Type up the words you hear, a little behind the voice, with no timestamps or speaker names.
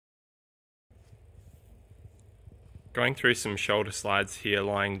Going through some shoulder slides here,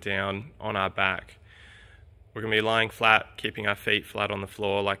 lying down on our back. We're going to be lying flat, keeping our feet flat on the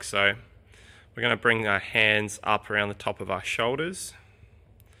floor like so. We're going to bring our hands up around the top of our shoulders,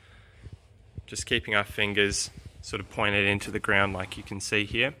 just keeping our fingers sort of pointed into the ground like you can see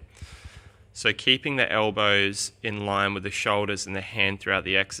here. So keeping the elbows in line with the shoulders and the hand throughout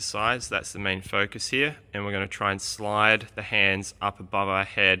the exercise, that's the main focus here. And we're going to try and slide the hands up above our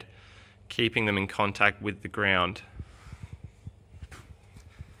head, keeping them in contact with the ground.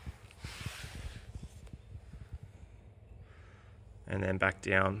 And then back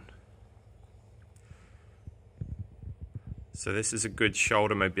down. So this is a good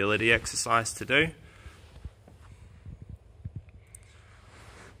shoulder mobility exercise to do.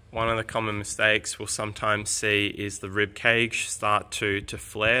 One of the common mistakes we'll sometimes see is the rib cage start to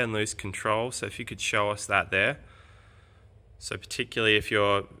flare and lose control. So if you could show us that there. So particularly if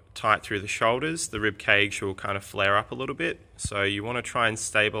you're tight through the shoulders, the rib cage will kind of flare up a little bit. So you want to try and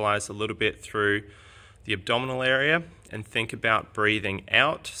stabilize a little bit through the abdominal area and think about breathing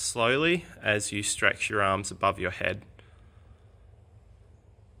out slowly as you stretch your arms above your head.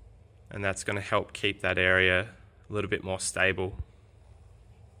 And that's going to help keep that area a little bit more stable.